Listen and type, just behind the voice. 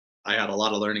I had a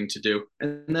lot of learning to do.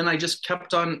 And then I just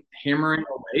kept on hammering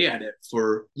away at it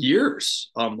for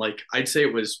years. Like I'd say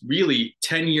it was really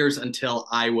 10 years until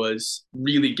I was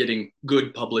really getting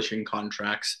good publishing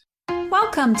contracts.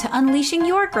 Welcome to Unleashing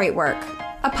Your Great Work,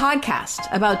 a podcast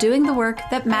about doing the work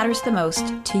that matters the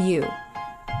most to you.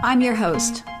 I'm your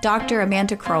host, Dr.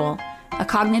 Amanda Kroll, a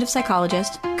cognitive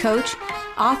psychologist, coach,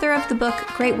 author of the book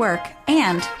Great Work,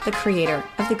 and the creator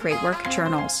of the Great Work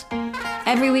Journals.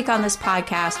 Every week on this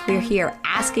podcast, we're here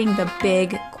asking the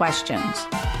big questions.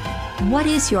 What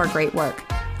is your great work?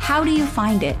 How do you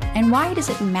find it? And why does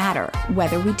it matter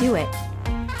whether we do it?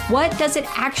 What does it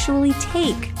actually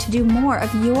take to do more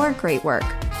of your great work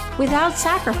without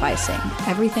sacrificing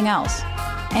everything else?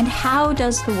 And how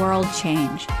does the world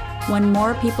change when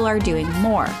more people are doing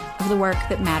more of the work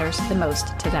that matters the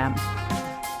most to them?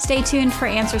 Stay tuned for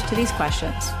answers to these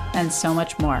questions and so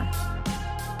much more.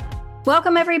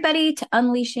 Welcome, everybody, to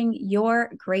Unleashing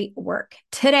Your Great Work.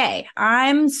 Today,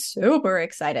 I'm super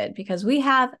excited because we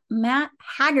have Matt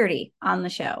Haggerty on the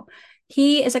show.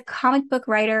 He is a comic book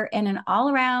writer and an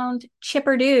all-around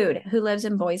chipper dude who lives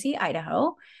in Boise,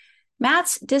 Idaho.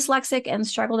 Matt's dyslexic and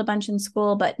struggled a bunch in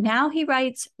school, but now he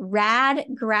writes rad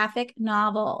graphic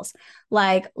novels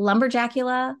like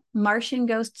Lumberjackula, Martian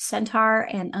Ghost Centaur,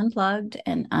 and Unplugged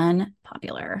and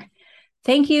Unpopular.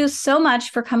 Thank you so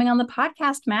much for coming on the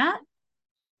podcast, Matt.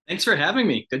 Thanks for having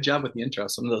me. Good job with the intro.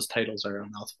 Some of those titles are a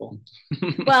mouthful.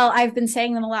 Well, I've been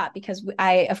saying them a lot because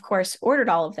I, of course, ordered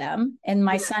all of them and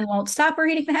my son won't stop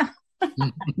reading them.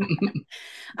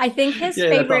 I think his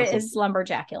favorite awesome. is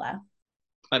Lumberjackula.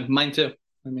 Mine too.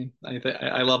 I mean,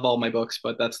 I love all my books,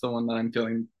 but that's the one that I'm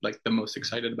feeling like the most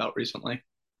excited about recently.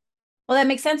 Well, that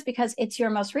makes sense because it's your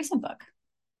most recent book.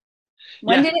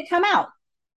 When did it come out?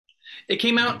 It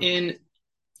came out in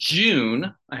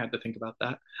June. I had to think about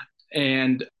that.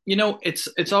 And, you know,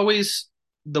 it's always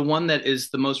the one that is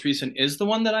the most recent is the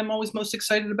one that I'm always most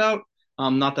excited about.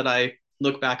 Not that I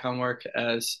look back on work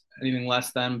as anything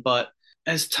less than, but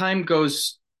as time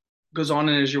goes on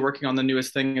and as you're working on the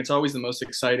newest thing, it's always the most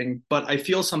exciting. But I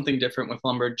feel something different with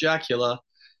Lumberjackula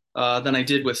than I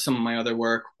did with some of my other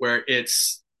work, where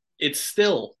it's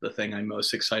still the thing I'm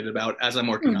most excited about as I'm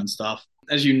working on stuff.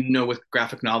 As you know, with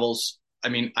graphic novels, I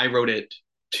mean, I wrote it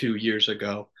 2 years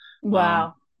ago.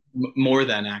 Wow. More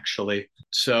than actually.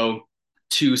 So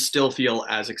to still feel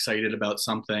as excited about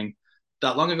something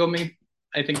that long ago,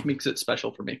 I think makes it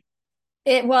special for me.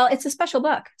 It's a special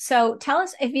book. So tell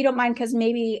us, if you don't mind, because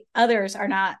maybe others are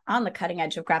not on the cutting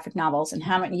edge of graphic novels and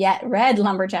haven't yet read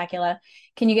Lumberjackula.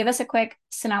 Can you give us a quick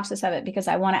synopsis of it? Because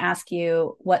I want to ask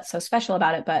you what's so special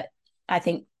about it, but I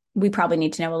think we probably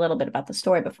need to know a little bit about the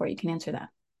story before you can answer that.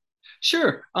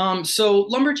 Sure. So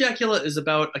Lumberjackula is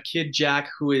about a kid, Jack,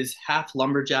 who is half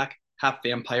lumberjack, half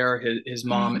vampire. His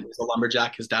mom is a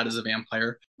lumberjack. His dad is a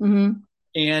vampire. Mm-hmm.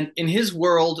 And in his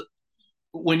world,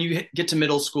 when you get to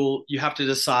middle school, you have to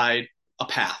decide a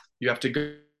path. You have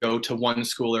to go to one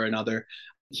school or another.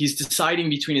 He's deciding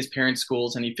between his parents'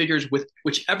 schools, and he figures with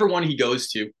whichever one he goes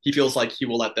to, he feels like he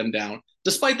will let them down.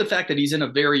 Despite the fact that he's in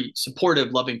a very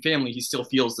supportive, loving family, he still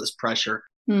feels this pressure.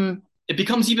 Mm. It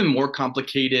becomes even more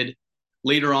complicated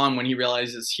later on when he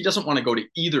realizes he doesn't want to go to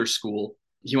either school.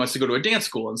 He wants to go to a dance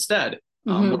school instead,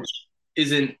 which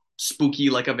isn't spooky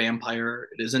like a vampire.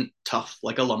 It isn't tough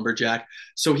like a lumberjack.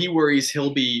 So he worries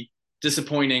he'll be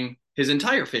disappointing his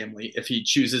entire family if he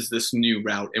chooses this new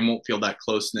route and won't feel that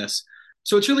closeness.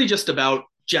 So it's really just about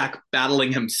Jack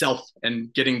battling himself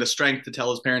and getting the strength to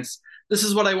tell his parents, this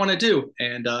is what I want to do.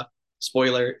 And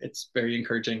spoiler, it's very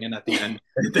encouraging. And at the end,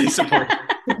 they support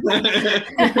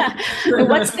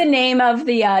What's the name of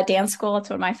the dance school? It's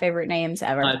one of my favorite names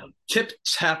ever. Tip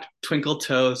Tap Twinkle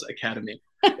Toes Academy.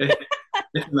 It's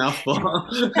a mouthful.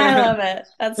 I love it.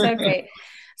 That's so great.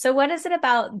 So what is it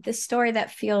about this story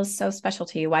that feels so special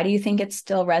to you? Why do you think it's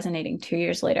still resonating 2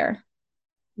 years later?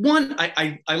 One,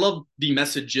 I love the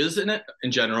messages in it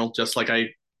in general, just like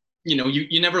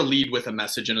you never lead with a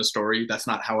message in a story. That's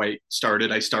not how I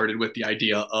started. I started with the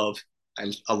idea of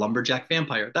a lumberjack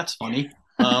vampire. That's funny.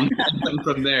 And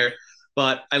from there,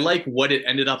 but I like what it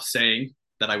ended up saying,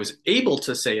 that I was able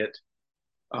to say it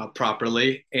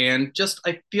properly. And just,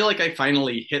 I feel like I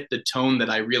finally hit the tone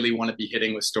that I really want to be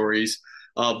hitting with stories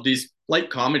of these light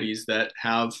comedies that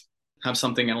have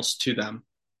something else to them.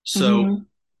 So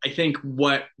I think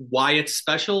why it's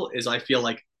special is I feel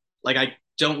like I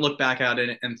don't look back at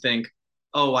it and think,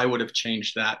 oh, I would have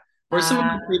changed that. Whereas some of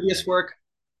my previous work,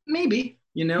 maybe,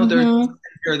 there's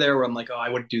here or there where I'm like, oh, I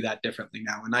would do that differently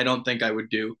now. And I don't think I would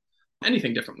do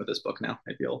anything different with this book now.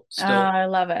 I feel still. I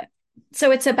love it.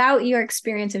 So it's about your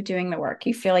experience of doing the work.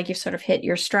 You feel like you've sort of hit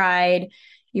your stride.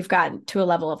 you've gotten to a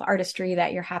level of artistry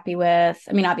that you're happy with?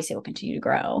 I mean, obviously it will continue to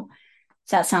grow.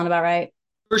 Does that sound about right?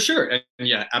 For sure. And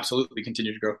yeah, absolutely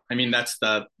continue to grow. I mean, that's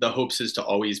the hopes is to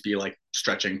always be like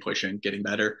stretching, pushing, getting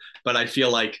better. But I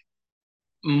feel like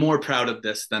more proud of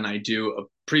this than I do of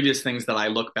previous things that I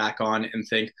look back on and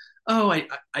think, oh,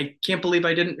 I can't believe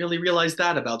I didn't really realize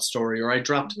that about story, or I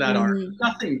dropped that art.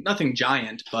 Nothing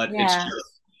giant, but it's Yeah.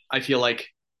 just I feel like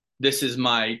this is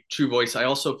my true voice. I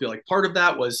also feel like part of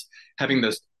that was having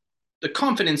the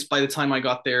confidence by the time I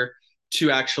got there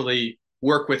to actually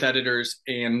work with editors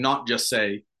and not just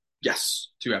say yes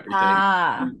to everything.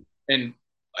 Ah. And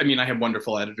I mean, I have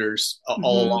wonderful editors all Mhm.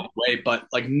 along the way, but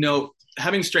like no,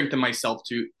 having strength in myself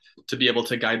to be able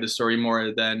to guide the story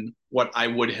more than what I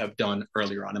would have done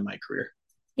earlier on in my career.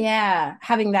 Yeah,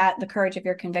 having the courage of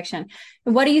your conviction.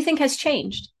 What do you think has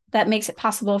changed that makes it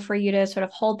possible for you to sort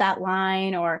of hold that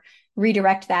line or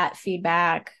redirect that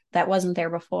feedback that wasn't there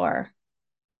before?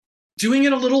 Doing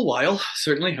it a little while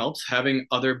certainly helps. Having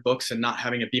other books and not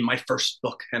having it be my first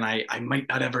book, and I might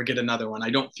not ever get another one. I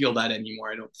don't feel that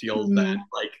anymore. I don't feel that Mhm.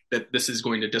 like that this is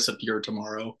going to disappear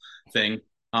tomorrow thing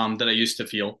that I used to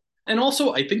feel. And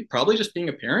also, I think probably just being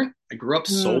a parent, I grew up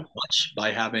so Mm. much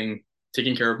by having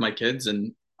taking care of my kids,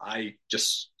 and I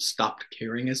just stopped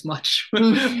caring as much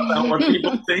about what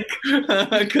people think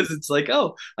because it's like,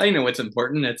 oh, I know what's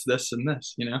important. It's this and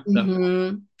this, you know.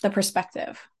 So The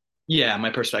perspective. yeah, my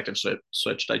perspective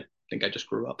switched. I think I just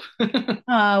grew up.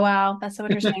 Oh, wow. That's so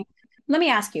interesting. Let me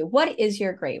ask you, what is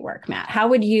your great work, Matt? How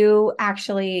would you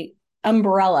actually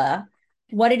umbrella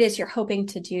what it is you're hoping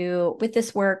to do with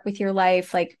this work, with your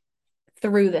life, like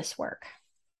through this work?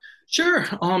 Sure.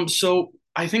 So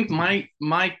I think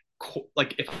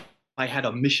like if I had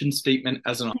a mission statement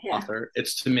as an Yeah. author,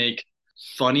 it's to make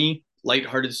funny,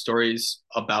 lighthearted stories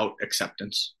about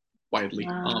acceptance widely.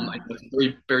 I know it's a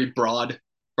very, very broad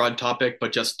topic,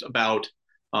 but just about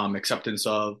acceptance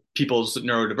of people's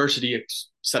neurodiversity,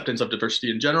 acceptance of diversity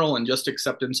in general, and just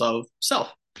acceptance of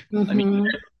self. I mean, Hmm.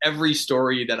 every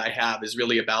story that I have is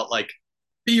really about like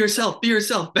be yourself,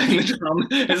 bang the drum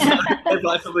as loud as I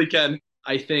possibly can.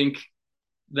 I think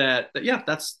that yeah,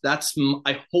 that's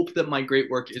I hope that my great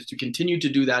work is to continue to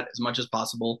do that as much as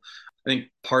possible. I think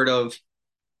part of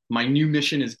my new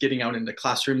mission is getting out into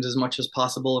classrooms as much as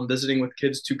possible and visiting with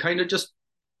kids to kind of just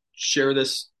share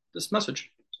this message.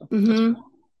 So that's Hmm.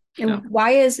 yeah. And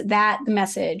why is that the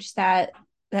message that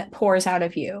pours out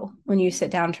of you when you sit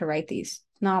down to write these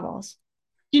novels?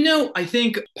 You know, I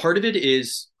think part of it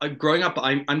is growing up.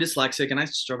 I'm dyslexic, and I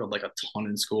struggled like a ton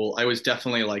in school. I was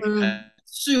definitely like Mm. had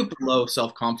super low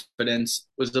self confidence,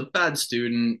 was a bad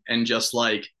student, and just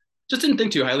didn't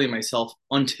think too highly of myself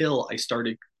until I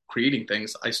started creating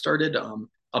things. I started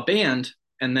a band,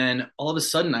 and then all of a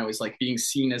sudden, I was like being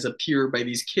seen as a peer by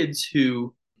these kids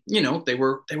who, they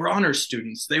were honor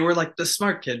students. They were like the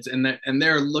smart kids, and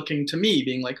they're looking to me,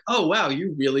 being like, "Oh wow,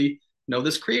 you really know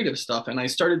this creative stuff." And I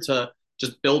started to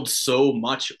just build so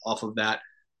much off of that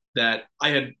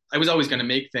I was always going to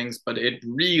make things, but it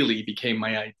really became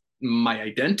my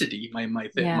identity,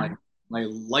 Yeah. my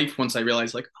life once I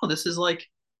realized like, oh, this is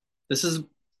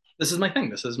this is my thing.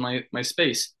 This is my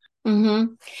space. Hmm.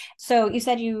 So you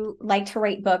said you like to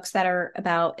write books that are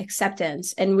about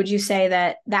acceptance. And would you say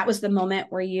that that was the moment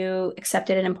where you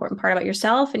accepted an important part about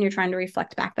yourself and you're trying to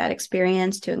reflect back that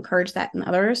experience to encourage that in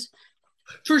others?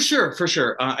 For sure, for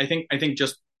sure. I think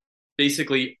just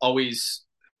basically always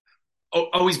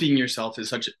being yourself is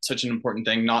such an important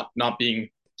thing. Not being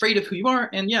afraid of who you are,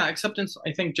 and yeah, acceptance.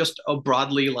 I think just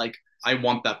broadly, like I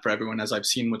want that for everyone. As I've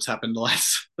seen what's happened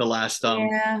the last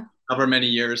Yeah. however many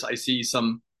years, I see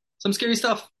some scary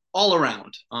stuff all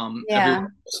around. Everyone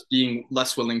Yeah. being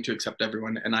less willing to accept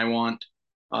everyone, and I want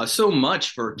so much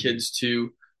for kids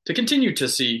to continue to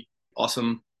see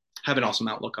awesome, have an awesome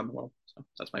outlook on the world. So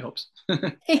that's my hopes.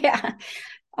 Yeah.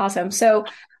 Awesome. So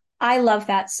I love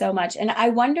that so much. And I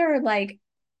wonder like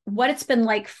what it's been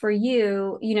like for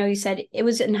you. You know, you said it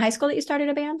was in high school that you started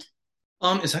a band?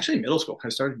 It's actually middle school. I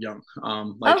started young.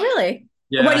 Oh, really?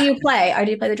 What do Yeah, you play? Or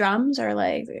do you play the drums or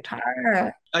like the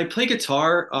guitar? I play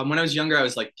guitar. When I was younger, I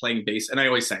was like playing bass, and I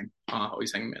always sang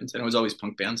in bands, and it was always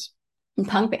punk bands. And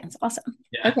punk bands. Awesome.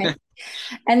 Yeah, Okay.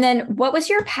 And then what was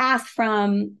your path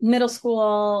from middle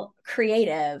school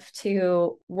creative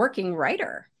to working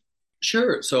writer?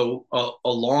 sure. So a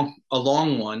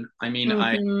long one. I mean,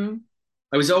 Hmm.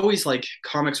 I was always like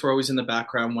comics were always in the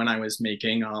background when I was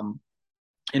making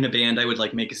in a band. I would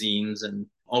like make zines and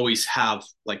always have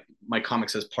like my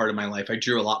comics as part of my life. I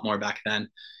drew a lot more back then,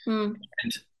 Mm.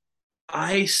 and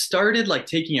I started like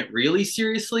taking it really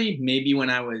seriously maybe when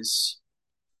I was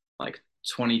like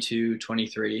 22,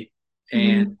 23.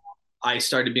 And Hmm. I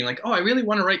started being like, oh, I really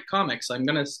want to write comics. I'm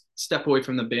going to step away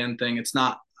from the band thing.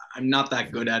 I'm not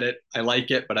that good at it. I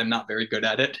like it, but I'm not very good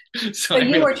at it. So So I you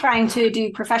really were trying to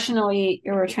do professionally,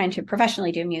 you were trying to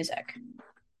professionally do music.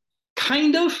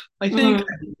 kind of, I think,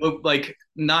 Mm. like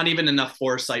not even enough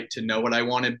foresight to know what I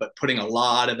wanted, but putting a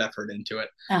lot of effort into it.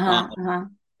 Um, Uh-huh, uh-huh.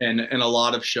 and a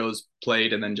lot of shows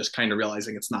played and then just kind of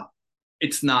realizing it's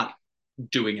not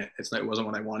doing it. It wasn't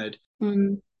what I wanted.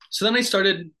 Mm. So then I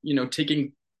started,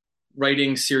 taking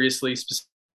writing seriously,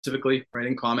 specifically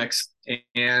writing comics.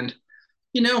 And,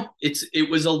 it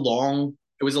was a long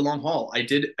haul. I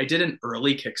did an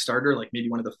early Kickstarter, like maybe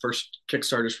one of the first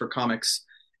Kickstarters for comics.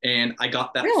 And I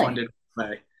got that Really? funded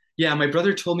by, yeah, my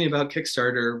brother told me about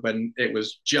Kickstarter when it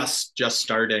was just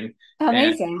starting. And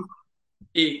Amazing.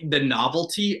 the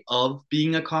novelty of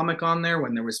being a comic on there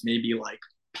when there was maybe like,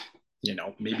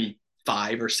 maybe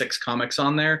 5 or 6 comics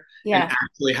on there and Yeah.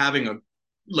 actually having a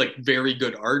like very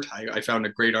good art. I found a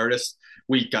great artist.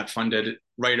 We got funded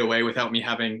right away without me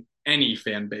having any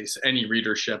fan base, any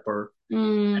readership or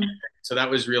Mm. anything. So that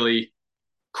was really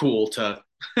cool to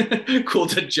cool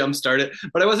to jumpstart it.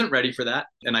 But I wasn't ready for that.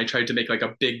 And I tried to make like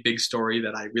a big story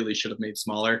that I really should have made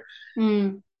smaller.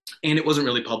 Mm. And it wasn't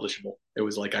really publishable. It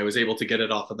was like I was able to get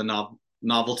it off of the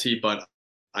novelty, but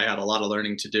I had a lot of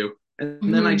learning to do.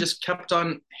 And then I Mm-hmm. just kept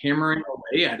on hammering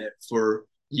away at it for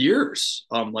years.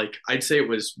 Like I'd say it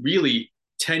was really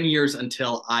 10 years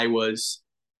until I was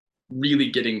really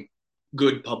getting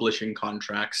good publishing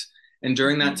contracts. And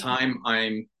during that time,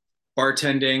 I'm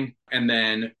bartending and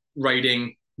then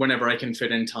writing whenever I can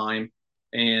fit in time.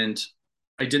 And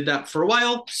I did that for a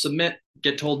while, submit,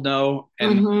 get told no,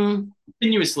 and Mm-hmm.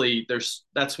 continuously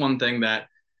that's one thing that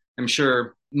I'm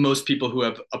sure most people who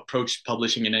have approached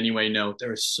publishing in any way know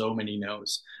there are so many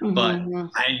no's, but Mm-hmm.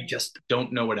 I just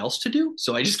don't know what else to do,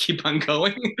 so I just keep on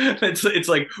going. It's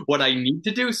like what I need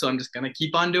to do, so I'm just going to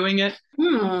keep on doing it.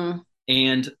 Hmm.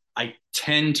 And I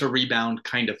tend to rebound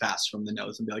kind of fast from the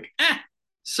no's and be like,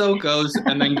 so goes,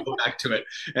 and then go back to it.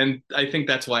 And I think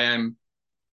that's why I'm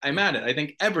at it. I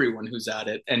think everyone who's at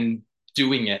it and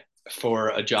doing it for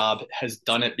a job has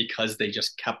done it because they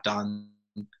just kept on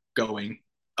going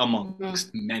amongst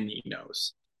Mm-hmm. many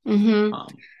no's. Mm-hmm. Um,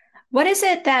 What is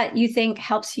it that you think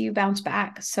helps you bounce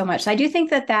back so much? I do think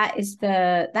that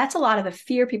that's a lot of the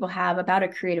fear people have about a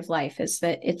creative life is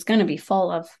that it's going to be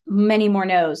full of many more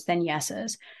no's than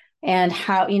yeses. And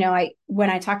how, when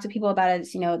I talk to people about it,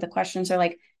 the questions are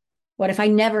like, what if I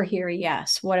never hear a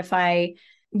yes? What if I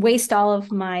waste all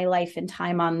of my life and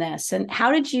time on this? And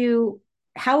how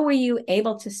were you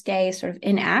able to stay sort of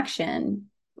in action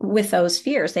with those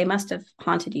fears? They must have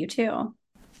haunted you too.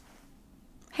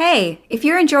 Hey, if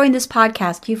you're enjoying this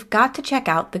podcast, you've got to check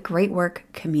out the Great Work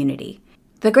Community.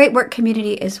 The Great Work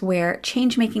Community is where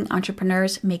change-making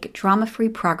entrepreneurs make drama-free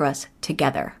progress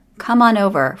together. Come on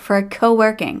over for a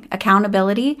co-working,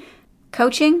 accountability,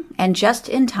 coaching, and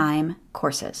just-in-time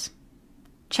courses.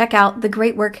 Check out the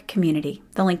Great Work Community.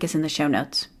 The link is in the show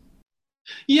notes.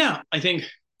 yeah, I think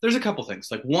there's a couple things.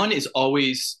 Like one is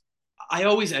I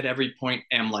always at every point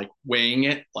am like weighing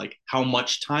it, like how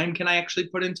much time can I actually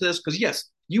put into this? Because yes,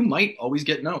 you might always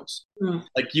get no's. Mm.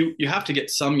 Like you have to get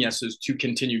some yeses to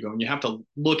continue going. You have to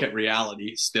look at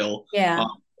reality still. Yeah.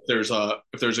 If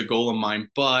there's a goal in mind,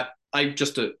 but I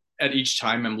just at each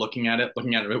time I'm looking at it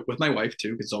with my wife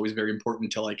too, because it's always very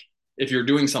important to like if you're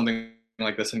doing something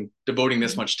like this and devoting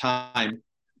this much time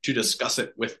to discuss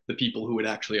it with the people who it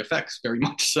actually affects very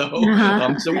much so.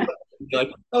 Uh-huh. So we like,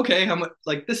 okay, I'm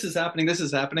like this is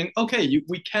happening. Okay,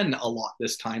 we can allot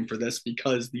this time for this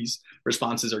because these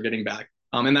responses are getting back.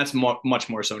 And that's much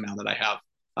more so now that I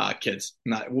have kids.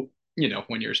 Not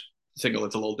when you're single,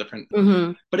 it's a little different.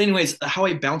 Mm-hmm. But anyways, how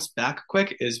I bounce back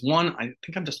quick is one, I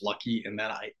think I'm just lucky in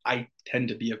that I tend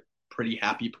to be a pretty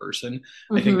happy person.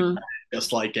 I think Mm-hmm. that's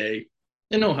just like I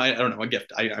don't know, a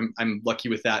gift. I'm lucky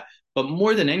with that. But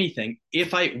more than anything,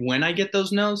 when I get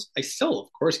those no's, I still of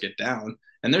course get down.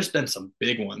 And there's been some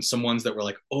big ones, some ones that were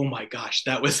like, oh my gosh,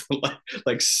 that was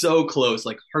like so close,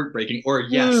 like heartbreaking, or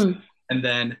yes. Mm. And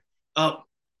then oh,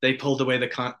 they pulled away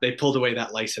they pulled away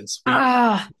that license.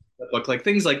 Ah. Book, like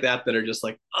things like that are just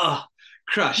like,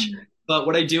 crush. But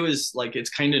what I do is like, it's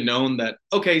kind of known that,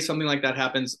 okay, something like that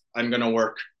happens. I'm going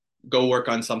to go work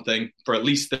on something for at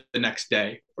least the next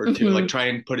day or two, Mm-hmm. like try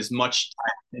and put as much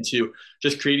time into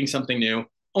just creating something new.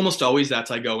 Almost always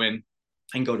I go in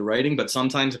and go to writing. But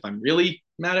sometimes if I'm really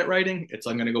mad at writing,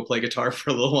 I'm going to go play guitar for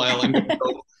a little while. I'm going to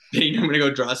go paint, I'm going to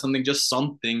go draw something, just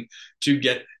something to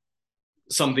get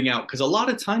something out. Because a lot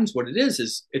of times what it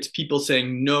is it's people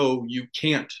saying, no, you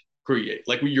can't create,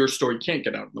 like your story can't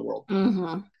get out in the world. Mm-hmm.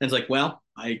 And it's like, well,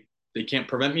 I they can't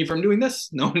prevent me from doing this.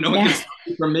 No one Yeah. can stop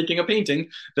me from making a painting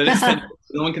that is finished.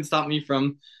 No one can stop me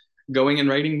from going and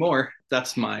writing more.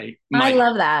 That's I my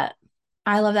love that.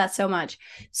 I love that so much.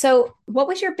 So, what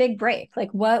was your big break?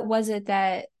 Like, what was it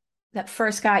that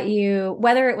first got you,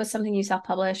 whether it was something you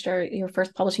self-published or your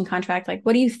first publishing contract, like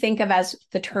what do you think of as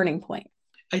the turning point?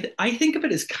 I think of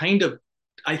it as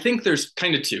I think there's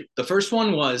kind of two. The first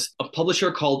one was a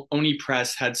publisher called Oni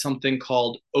Press had something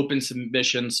called open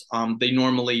submissions. They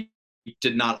normally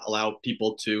did not allow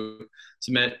people to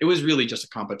submit. It was really just a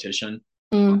competition.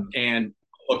 Mm. And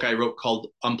a book I wrote called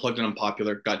Unplugged and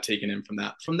Unpopular got taken in from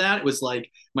that. From that, it was like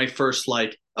my first,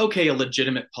 like, okay, a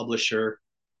legitimate publisher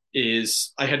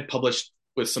is, I had published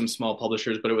with some small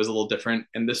publishers, but it was a little different.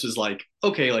 And this was like,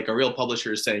 okay, like a real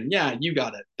publisher is saying, yeah, you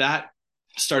got it. That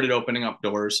started opening up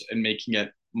doors and making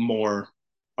it more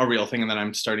a real thing. And then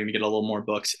I'm starting to get a little more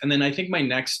books. And then I think my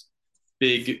next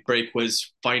big break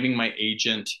was finding my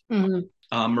agent,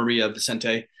 Maria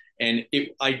Vicente. And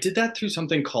I did that through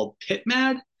something called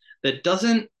PitMad that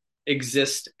doesn't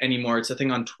exist anymore. It's a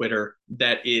thing on Twitter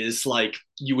that is like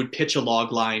you would pitch a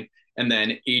log line and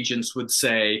then agents would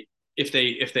say, if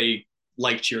they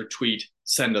liked your tweet,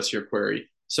 send us your query.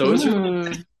 So it was a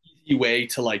really easy way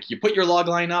to, like, you put your log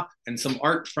line up and some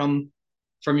art from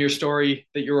your story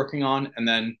that you're working on, and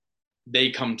then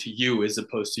they come to you as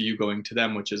opposed to you going to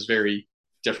them, which is very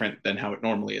different than how it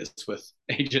normally is with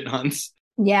agent hunts.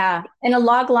 Yeah. And a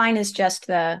log line is just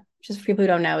for people who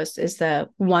don't know, is the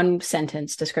one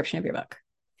sentence description of your book.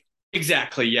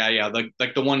 Exactly. Yeah.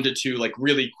 Like the 1 to 2, like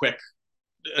really quick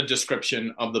a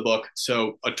description of the book.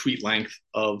 So a tweet length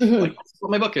of like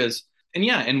what my book is. And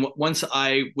yeah. And once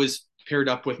I was paired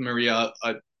up with Maria,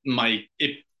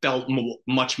 it felt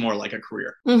much more like a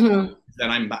career. Then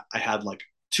I had like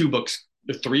 3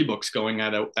 books going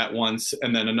at once,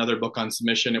 and then another book on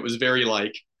submission. It was very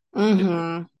like,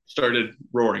 it started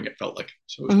roaring, it felt like.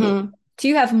 So it was cool. Do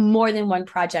you have more than one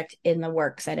project in the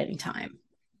works at any time?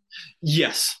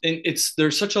 Yes, and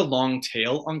there's such a long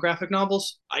tail on graphic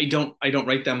novels. I don't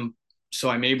write them, so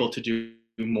I'm able to do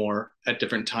more at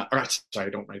different times. Sorry, I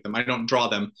don't write them. I don't draw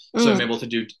them, so I'm able to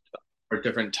do at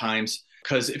different times.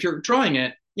 Because if you're drawing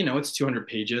it, it's 200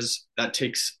 pages. That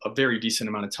takes a very decent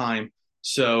amount of time.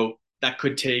 So that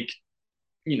could take,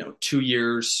 2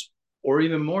 years or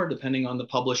even more, depending on the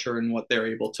publisher and what they're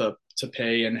able to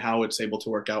pay and how it's able to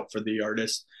work out for the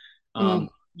artist.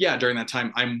 Yeah, during that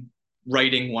time, I'm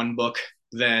writing one book,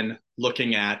 then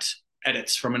looking at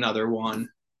edits from another one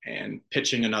and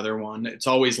pitching another one. It's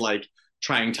always like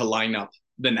trying to line up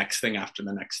the next thing after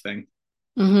the next thing.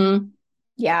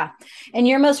 Yeah. And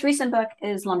your most recent book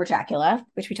is Lumberjackula,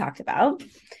 which we talked about.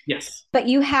 Yes. But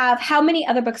how many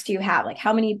other books do you have? Like,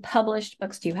 how many published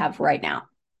books do you have right now?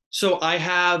 So I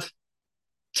have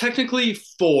technically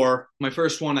 4. My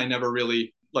first one, I never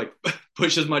really like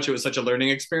push as much. It was such a learning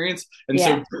experience. And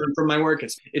so for my work,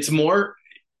 it's more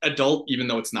adult, even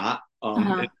though it's not.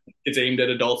 It's aimed at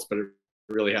adults, but it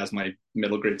really has my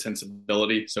middle grade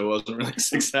sensibility. So it wasn't really a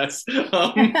success.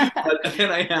 But then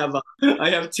I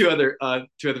have two other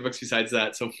books besides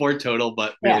that. So 4 total,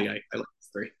 but really I like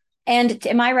 3. And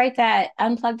am I right that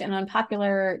Unplugged and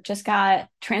Unpopular just got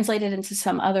translated into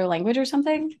some other language or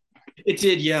something? It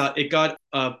did, yeah. It got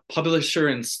a publisher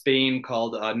in Spain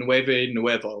called Nueve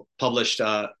Nuevo published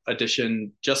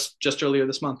edition just earlier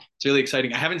this month. It's really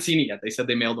exciting. I haven't seen it yet. They said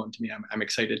they mailed one to me. I'm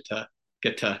excited to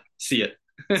get to see it.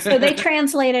 So they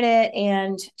translated it,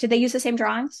 and did they use the same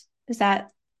drawings? Is that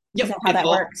how that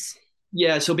works?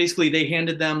 Yeah. So basically, they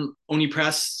handed them Oni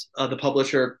Press, the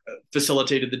publisher,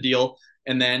 facilitated the deal,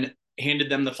 and then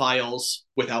handed them the files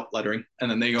without lettering,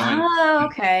 and then they go in. Oh,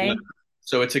 okay.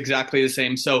 So it's exactly the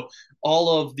same. So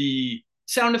all of the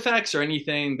sound effects or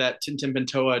anything that Tintin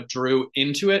Pintoa drew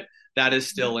into it, that is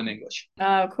still in English.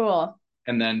 Oh, cool.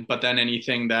 But then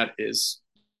anything that is,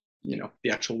 the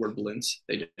actual word balloons,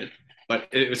 they did. But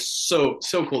it was so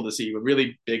cool to see. A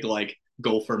really big like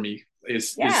goal for me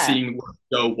is seeing work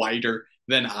go wider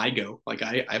than I go. Like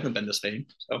I haven't been to Spain,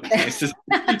 so it's nice to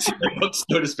see my books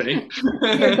go to Spain.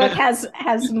 Your book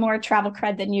has more travel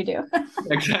cred than you do.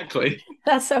 Exactly.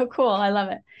 That's so cool. I love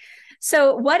it.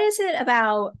 So what is it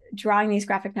about drawing these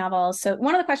graphic novels? So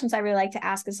one of the questions I really like to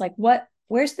ask is like,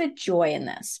 where's the joy in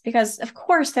this? Because of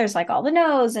course there's like all the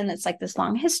no's and it's like this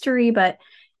long history, but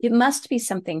it must be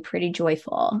something pretty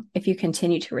joyful if you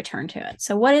continue to return to it.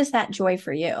 So what is that joy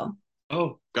for you?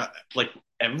 Oh God, like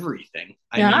everything.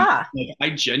 I mean, I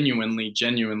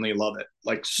genuinely love it.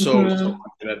 Like so much of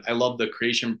it. I love the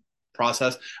creation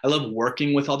process. I love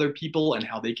working with other people and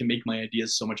how they can make my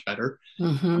ideas so much better.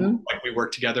 Like we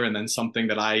work together, and then something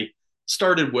that I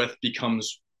started with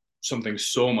becomes something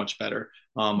so much better.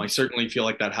 I certainly feel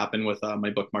like that happened with my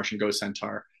book Martian Ghost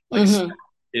Centaur. Like, Mm-hmm.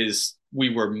 is we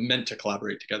were meant to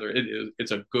collaborate together.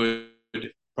 It's a good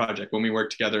project. When we work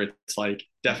together, it's like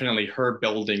definitely her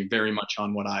building very much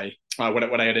on what I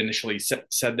had initially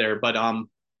said there. But I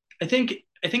think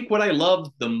I think what I love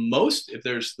the most, if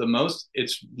there's the most,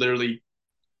 it's literally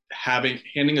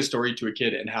handing a story to a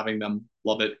kid and having them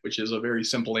love it, which is a very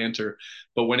simple answer.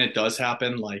 But when it does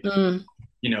happen, like, Mm.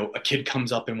 a kid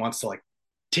comes up and wants to like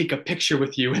take a picture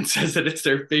with you and says that it's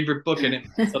their favorite book and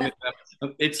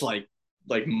it's like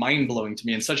mind blowing to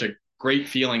me and such a great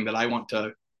feeling that I want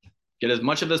to get as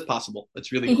much of as possible.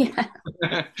 It's really cool.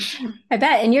 Yeah, I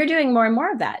bet. And you're doing more and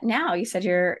more of that now. You said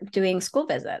you're doing school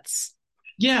visits.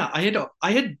 Yeah,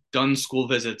 I had done school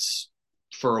visits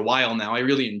for a while now. I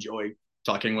really enjoy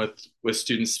talking with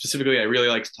students. Specifically, I really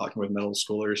like talking with middle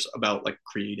schoolers about like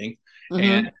creating. Mm-hmm.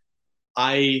 And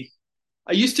I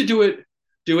I used to do it,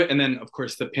 and then of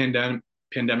course the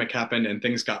pandemic happened and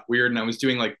things got weird, and I was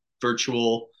doing like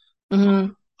virtual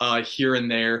Mm-hmm. here and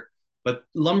there. But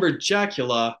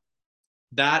Lumberjackula,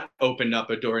 that opened up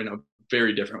a door in a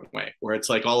very different way, where it's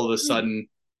like all of a sudden,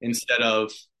 instead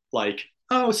of like,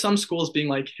 oh, some schools being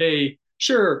like, hey,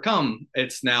 sure, come,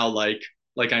 it's now like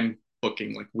I'm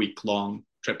booking like week long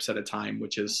trips at a time,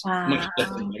 which is much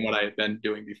different Wow. than what I had been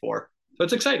doing before. So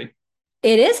it's exciting.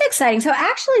 It is exciting. So it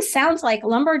actually sounds like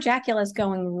Lumberjackula is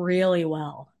going really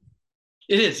well.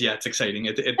 It is, yeah, it's exciting.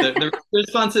 The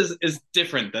response is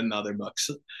different than the other books.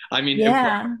 I mean,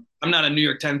 Yeah. I'm not a New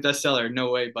York Times bestseller,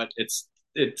 no way, but it's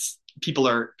people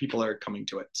are coming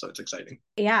to it, so it's exciting.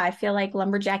 Yeah, I feel like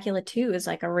Lumberjackula 2 is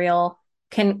like a real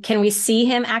can we see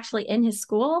him actually in his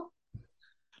school?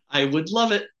 I would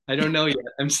love it. I don't know yet.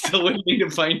 I'm still waiting to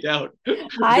find out.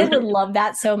 I would love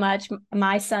that so much.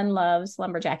 My son loves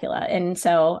Lumberjackula, and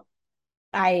so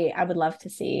I would love to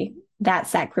see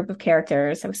that group of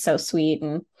characters. It was so sweet,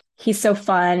 and he's so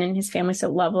fun, and his family's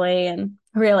so lovely, and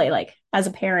really, like, as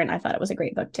a parent, I thought it was a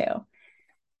great book too.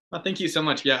 Well, thank you so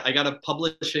much. Yeah, I got a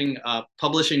publishing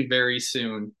very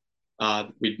soon.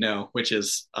 We'd know, which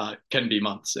is can be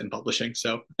months in publishing.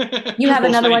 So You have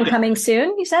we'll another one find out. coming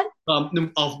soon, you said?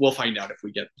 We'll find out if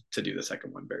we get to do the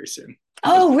second one very soon.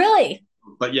 Oh, really?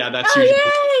 But yeah, that's usually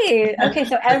Oh, yay. Okay,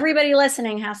 so everybody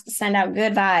listening has to send out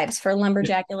good vibes for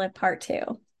Lumberjackula Part 2.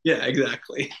 yeah,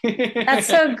 exactly. That's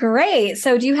so great.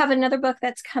 So do you have another book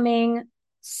that's coming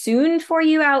soon for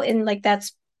you out in like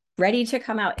that's ready to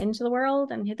come out into the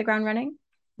world and hit the ground running?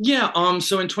 Yeah,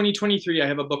 so in 2023, I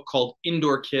have a book called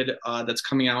Indoor Kid that's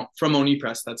coming out from Oni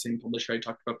Press, that same publisher I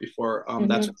talked about before.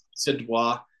 That's Hmm. Sid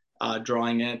Dwa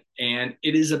drawing it, and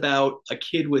it is about a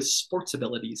kid with sports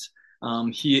abilities.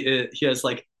 He has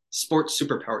like sports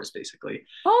superpowers, basically.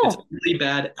 It's a Oh, really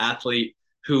bad athlete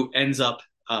who ends up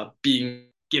being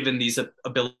given these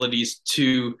abilities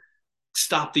to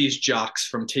stop these jocks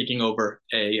from taking over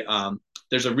a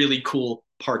there's a really cool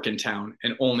park in town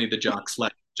and only the jocks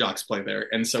let jocks play there,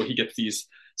 and so he gets these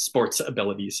sports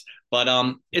abilities. But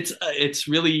it's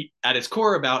really at its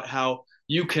core about how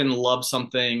you can love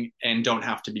something and don't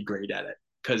have to be great at it,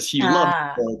 because he loves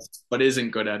ah, sports but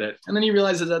isn't good at it, and then he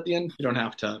realizes at the end you don't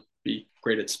have to be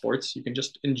great at sports, you can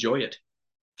just enjoy it.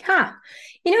 huh.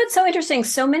 You know, it's so interesting.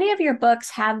 So many of your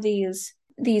books have these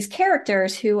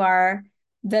characters who are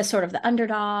the sort of the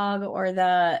underdog or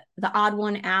the odd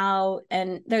one out.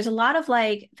 And there's a lot of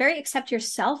like very accept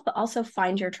yourself, but also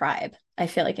find your tribe, I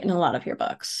feel like in a lot of your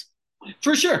books.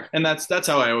 For sure, and that's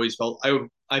how I always felt.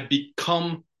 I've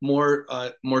become more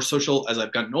social as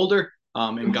I've gotten older,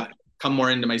 and got come more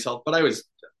into myself. But I was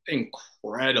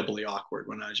incredibly awkward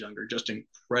when I was younger, just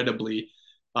incredibly,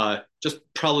 just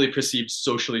probably perceived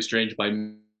socially strange by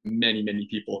many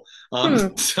people.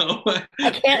 Hmm. So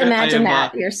I can't I imagine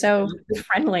have. that. You're so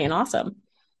friendly and awesome.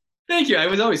 Thank you. I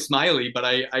was always smiley, but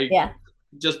I Yeah.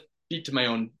 just beat to my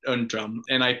own drum,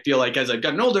 and I feel like as I've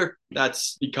gotten older,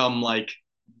 that's become like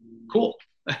cool.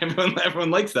 Everyone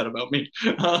likes that about me.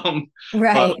 But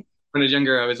Right. when I was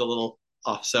younger, I was a little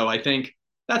off. So I think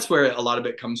that's where a lot of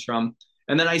it comes from.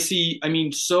 And then I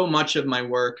mean, so much of my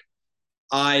work,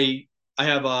 I I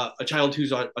have a child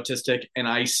who's autistic, and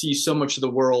I see so much of the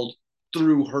world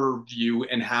through her view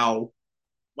and how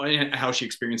she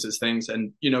experiences things.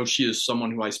 And she is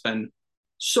someone who I spend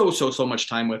so much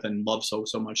time with and love so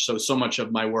much. So much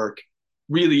of my work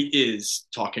really is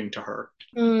talking to her.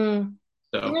 Mm.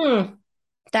 So Mm.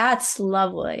 That's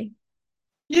lovely.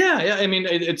 yeah. I mean,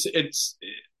 it's.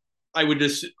 I would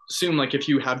just assume like if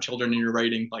you have children and you're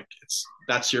writing, like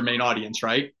that's your main audience,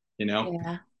 right? Of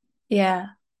Yeah. Yeah.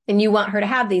 And you want her to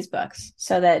have these books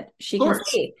so that she can course,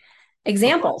 see of course.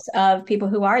 examples of people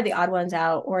who are the odd ones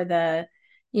out or the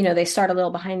they start a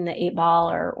little behind the eight ball,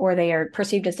 or they are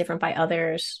perceived as different by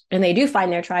others, and they do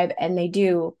find their tribe and they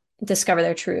do discover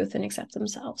their truth and accept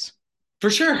themselves. For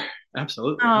sure.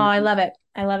 Absolutely. Oh, I love it.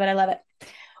 I love it. I love it.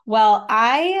 Well,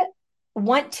 I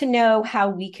want to know how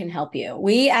we can help you.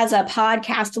 We, as a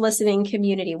podcast listening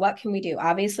community, what can we do?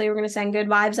 Obviously, we're going to send good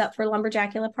vibes up for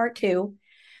Lumberjackula Part 2,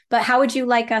 but how would you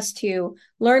like us to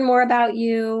learn more about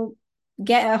you,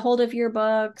 get a hold of your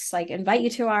books, like invite you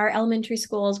to our elementary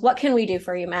schools? What can we do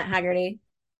for you, Matt Haggerty?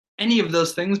 Any of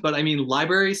those things, but I mean,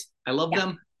 libraries, I love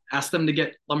them. Ask them to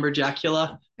get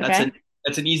Lumberjackula.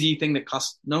 That's an easy thing that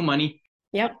costs no money.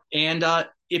 Yep. And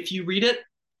if you read it,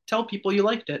 tell people you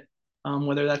liked it,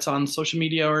 whether that's on social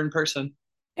media or in person.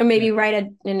 And maybe write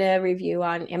in a review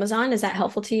on Amazon. Is that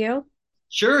helpful to you?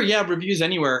 Sure. Yeah. Reviews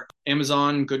anywhere.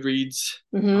 Amazon, Goodreads,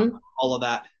 all of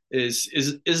that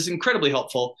is incredibly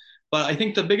helpful. But I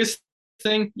think the biggest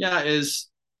thing, is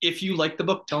if you like the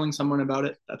book, telling someone about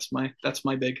it. That's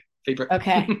my big favorite.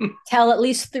 Okay. Tell at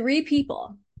least 3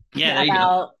 people.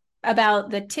 Yeah. About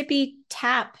the Tippy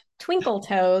Tap Twinkle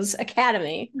Toes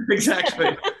Academy.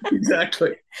 Exactly.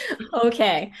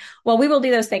 Okay. Well, we will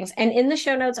do those things. And in the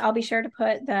show notes, I'll be sure to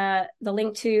put the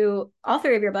link to all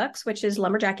 3 of your books, which is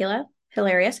Lumberjackula,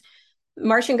 hilarious,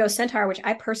 Martian Ghost Centaur, which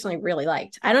I personally really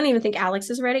liked. I don't even think Alex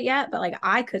has read it yet, but like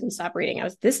I couldn't stop reading.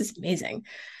 This is amazing.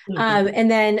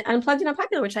 And then Unplugged and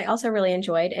Unpopular, which I also really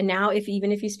enjoyed. And now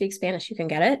even if you speak Spanish, you can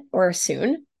get it, or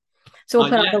soon. So we'll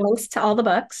put all the links to all the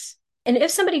books. And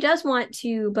if somebody does want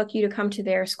to book you to come to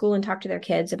their school and talk to their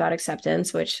kids about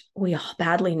acceptance, which we all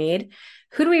badly need,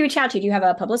 who do we reach out to? Do you have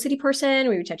a publicity person?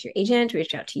 Do we reach out to your agent? Do we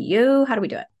reach out to you? How do we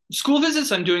do it? School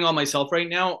visits, I'm doing all myself right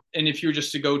now. And if you were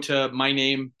just to go to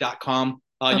myname.com,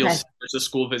 you'll see there's a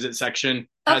school visit section.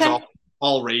 Has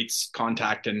all rates,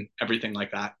 contact, and everything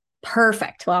like that.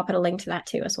 Perfect. Well, I'll put a link to that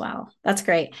too as well. That's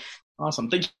great.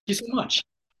 Awesome. Thank you so much.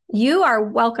 You are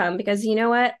welcome, because you know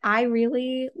what? I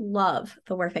really love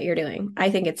the work that you're doing. I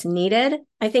think it's needed.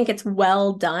 I think it's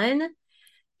well done.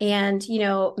 And,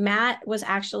 Matt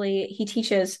he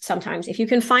teaches sometimes, if you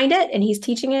can find it and he's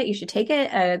teaching it, you should take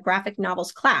it, a graphic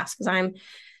novels class, because I'm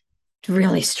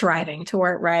really striving to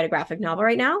write a graphic novel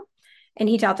right now. And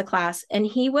he taught the class, and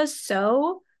he was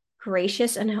so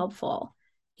gracious and helpful.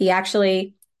 He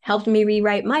actually helped me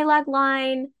rewrite my leg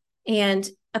line, and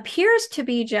appears to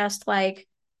be just like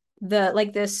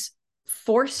this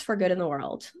force for good in the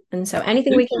world. And so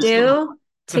anything we can do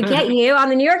to get you on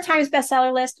the New York Times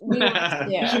bestseller list, we want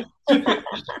to do.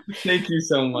 Thank you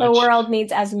so much. The world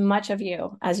needs as much of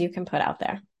you as you can put out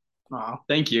there. Oh,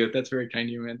 thank you. That's very kind of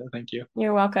you, Amanda. Thank you.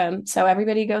 You're welcome. So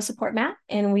everybody go support Matt,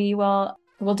 and we'll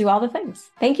do all the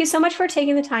things. Thank you so much for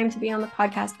taking the time to be on the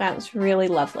podcast, Matt. It was really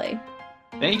lovely.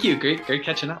 Thank you. Great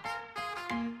catching up.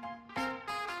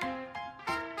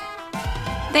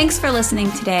 Thanks for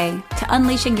listening today to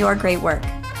Unleashing Your Great Work.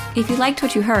 If you liked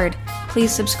what you heard,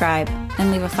 please subscribe and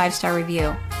leave a 5-star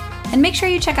review. And make sure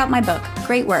you check out my book,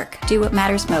 Great Work, Do What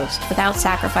Matters Most Without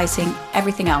Sacrificing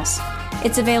Everything Else.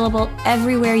 It's available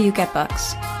everywhere you get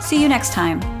books. See you next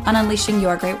time on Unleashing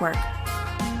Your Great Work.